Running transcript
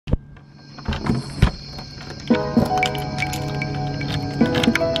Hey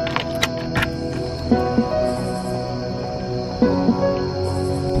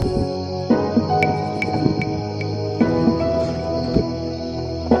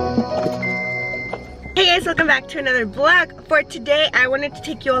guys, welcome back to another vlog. For today, I wanted to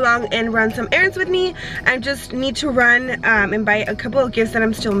take you along and run some errands with me. I just need to run and buy a couple of gifts that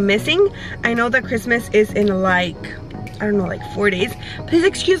I'm still missing. I know that Christmas is in like, I don't know, like 4 days. Please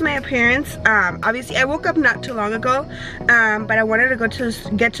excuse my appearance. Obviously I woke up not too long ago, but I wanted to go to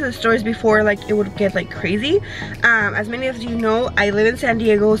get to the stores before like it would get like crazy. As many of you know, I live in San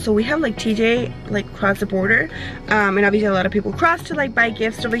Diego, so we have like TJ like across the border, and obviously a lot of people cross to like buy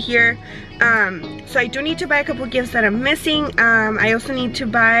gifts over here. So I do need to buy a couple gifts that I'm missing. I also need to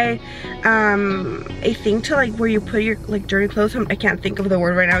buy a thing to like where you put your like dirty clothes. I can't think of the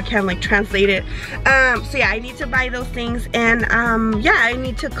word right now. I can't like translate it. So yeah, I need to buy those things, and yeah, I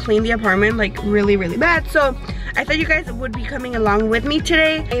need to clean the apartment like really bad. So I thought you guys would be coming along with me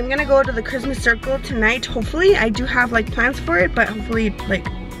today. I'm gonna go to the Christmas Circle tonight. Hopefully, I do have like plans for it, but hopefully like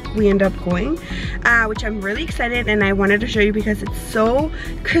we end up going, which I'm really excited, and I wanted to show you because it's so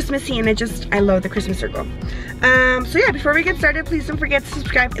Christmassy, and I love the Christmas Circle. So yeah, before we get started, please don't forget to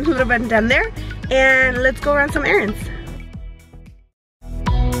subscribe and the little button down there, and let's go run some errands.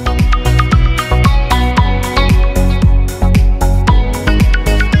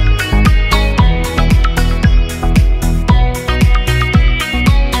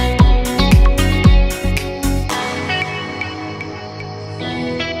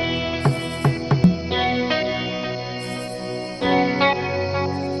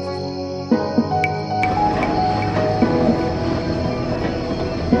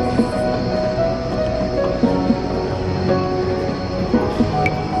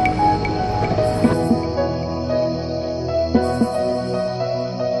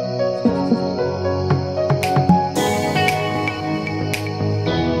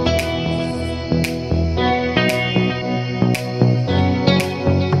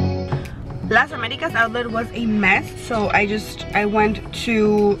 Outlet was a mess, so I went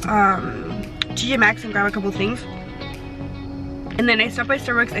to TJ Maxx and grabbed a couple things, and then I stopped by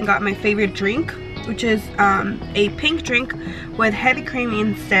Starbucks and got my favorite drink, which is a pink drink with heavy cream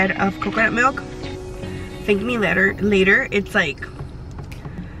instead of coconut milk. Thank me later. It's like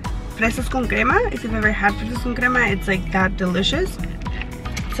fresas con crema. If you've ever had fresas con crema, it's like that delicious.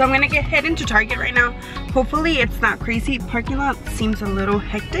 So I'm gonna head into Target right now. Hopefully it's not crazy. Parking lot seems a little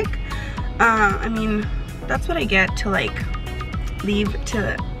hectic. I mean, that's what I get to like leave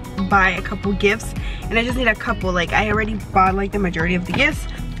to buy a couple gifts, and I just need a couple. Like I already bought like the majority of the gifts.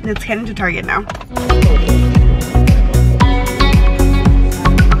 Let's head into Target now.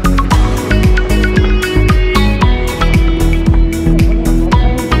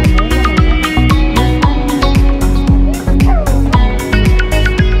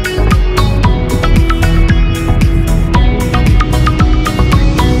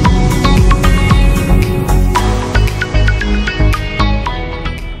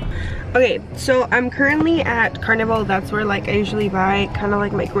 Okay, so I'm currently at Carnival. That's where like I usually buy kind of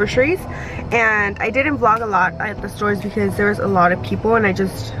like my groceries, and I didn't vlog a lot at the stores because there was a lot of people, and I don't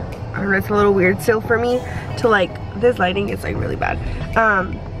know, it's a little weird still for me to like, this lighting is like really bad,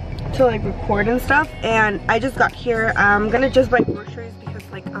 to like record and stuff. And I just got here. I'm gonna just buy groceries because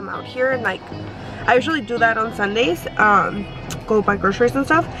like I'm out here, and like I usually do that on Sundays, go buy groceries and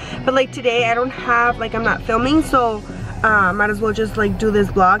stuff, but like today I don't have, like I'm not filming, so might as well just like do this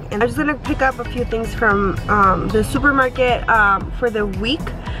vlog. And I'm just gonna pick up a few things from the supermarket for the week.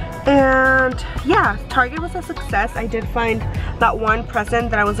 And yeah, Target was a success. I did find that one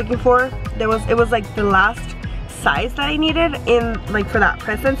present that I was looking for. It was like the last size that I needed in like for that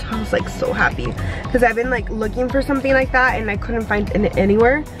present, so I was like so happy because I've been like looking for something like that and I couldn't find it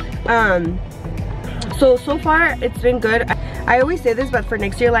anywhere. So far it's been good. I always say this, but for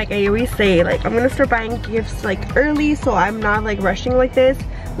next year, like I always say, like I'm gonna start buying gifts like early, so I'm not like rushing like this,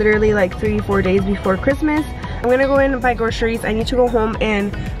 literally like 3-4 days before Christmas. I'm gonna go in and buy groceries. I need to go home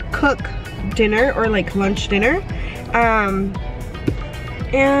and cook dinner, or like lunch dinner, and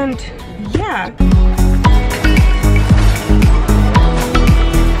yeah.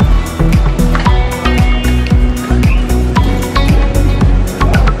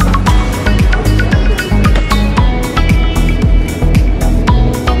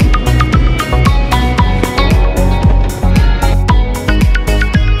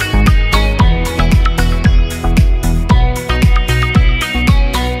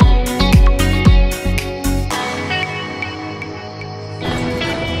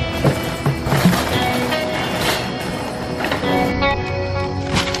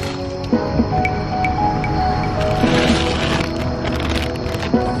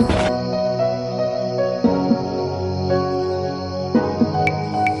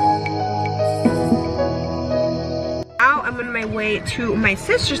 way to my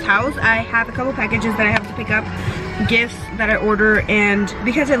sister's house. I have a couple packages that I have to pick up, gifts that I order, and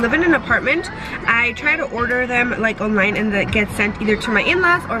because I live in an apartment, I try to order them like online and that get sent either to my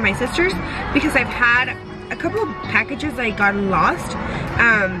in-laws or my sisters, because I've had a couple of packages that I got lost.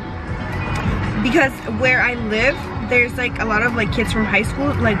 Because where I live, there's like a lot of like kids from high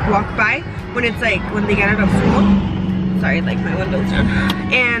school like walk by when it's like when they get out of school. Sorry, like my window's down.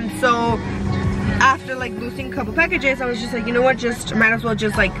 And so after like losing a couple packages, I was just like, you know what, just might as well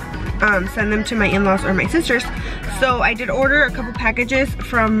just like send them to my in-laws or my sisters. So I did order a couple packages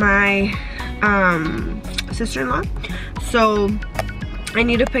from my sister-in-law. So I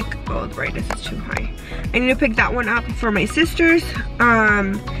need to pick, oh the brightness is too high. I need to pick that one up for my sisters.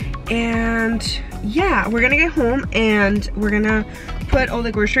 And yeah, we're gonna get home and we're gonna put all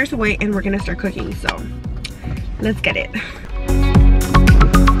the groceries away and we're gonna start cooking. So let's get it.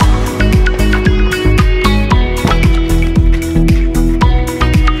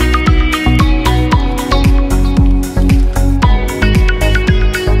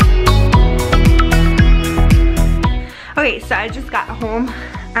 Okay, so I just got home.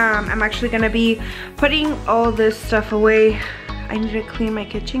 I'm actually gonna be putting all this stuff away. I need to clean my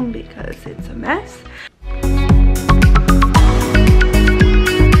kitchen because it's a mess.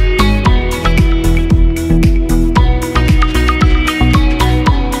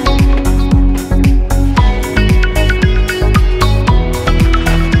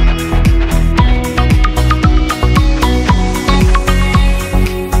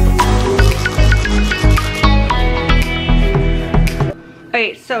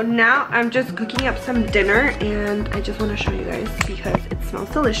 Okay, so now I'm just cooking up some dinner and I just want to show you guys because it smells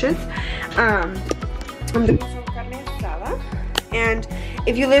delicious. I'm doing some carne asada, and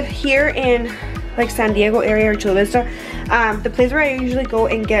if you live here in like San Diego area or Chula Vista, the place where I usually go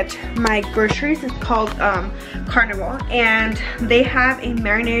and get my groceries is called Carnival, and they have a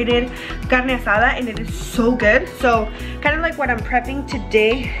marinated carne asada and it is so good. So kind of like what I'm prepping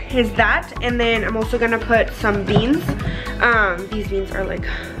today is that, and then I'm also gonna put some beans. These beans are like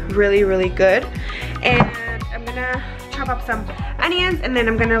really good, and I'm gonna chop up some onions and then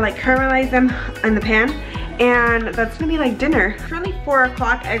I'm gonna like caramelize them in the pan, and that's gonna be like dinner. It's currently 4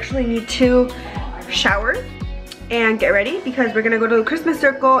 o'clock. I actually need to shower and get ready because we're gonna go to the Christmas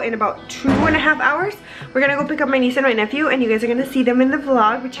circle in about 2.5 hours. We're gonna go pick up my niece and my nephew, and you guys are gonna see them in the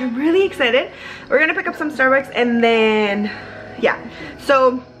vlog, which I'm really excited. We're gonna pick up some Starbucks and then yeah,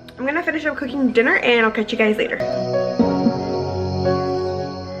 so I'm gonna finish up cooking dinner and I'll catch you guys later.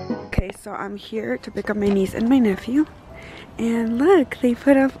 Okay, so I'm here to pick up my niece and my nephew, and look, they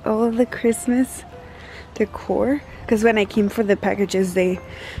put up all of the Christmas decor because when I came for the packages, they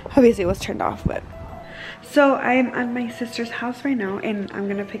obviously was turned off. But so I'm at my sister's house right now and I'm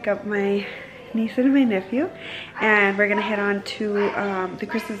gonna pick up my niece and my nephew, and we're gonna head on to the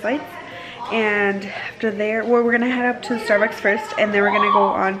Christmas lights, and after there, well, we're gonna head up to Starbucks first and then we're gonna go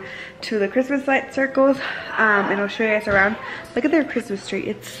on to the Christmas light circles, and I'll show you guys around. Look at their Christmas tree,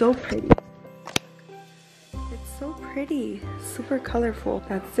 it's so pretty. It's so pretty, super colorful.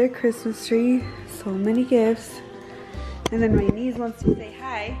 That's their Christmas tree, so many gifts. And then my niece wants to say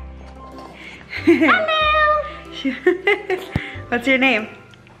hi. Hello! What's your name?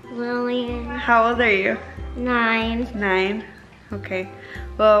 Lillian. How old are you? 9. 9. Okay.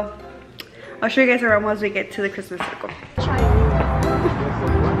 Well, I'll show you guys around once we get to the Christmas circle.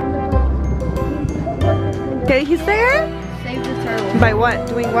 Okay, he's there? Save the turtle. By what?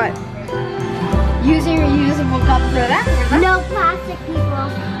 Doing what? Using reusable cups for that. No plastic, people.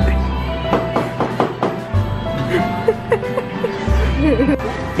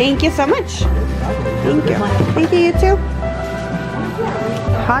 Thank you so much. Thank you. Thank you, you too.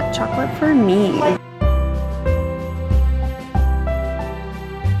 Hot chocolate for me.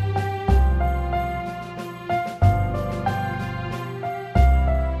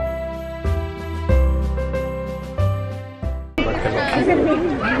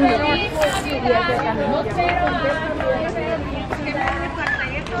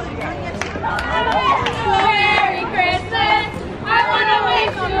 Merry Christmas! I wanna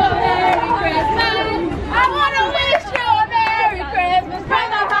wish you a Merry Christmas! I wanna wish you a Merry Christmas from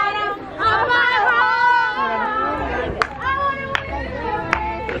the bottom of my heart! I wanna wish you a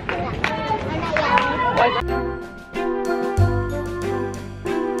Merry Christmas!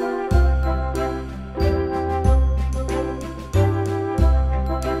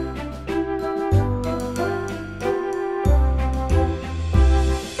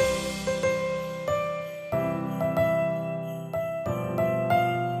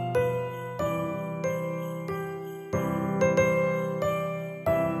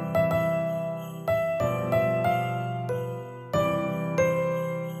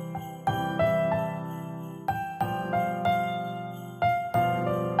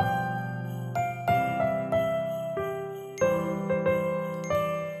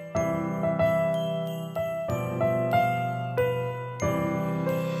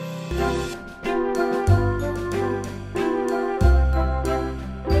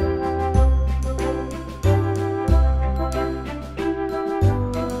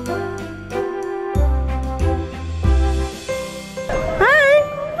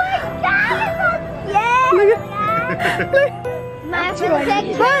 My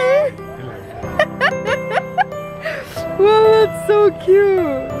section. Wow, that's so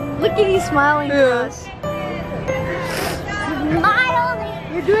cute. Look at you smiling for us.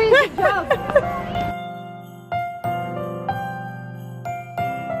 Smiling. You're doing a good job.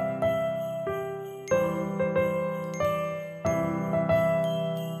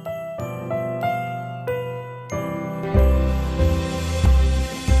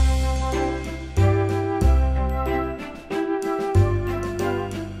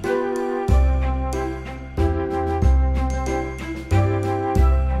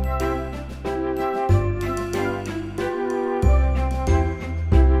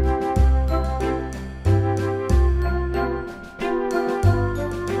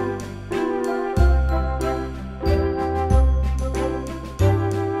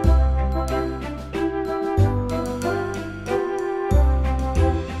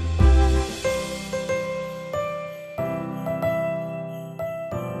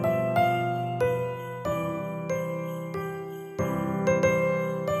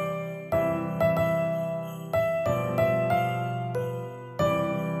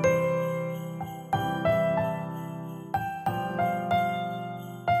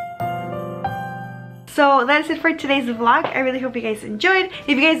 So that is it for today's vlog. I really hope you guys enjoyed.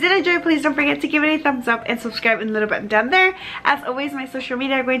 If you guys did enjoy, please don't forget to give it a thumbs up and subscribe and the little button down there. As always, my social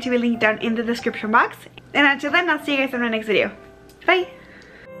media are going to be linked down in the description box. And until then, I'll see you guys in my next video. Bye!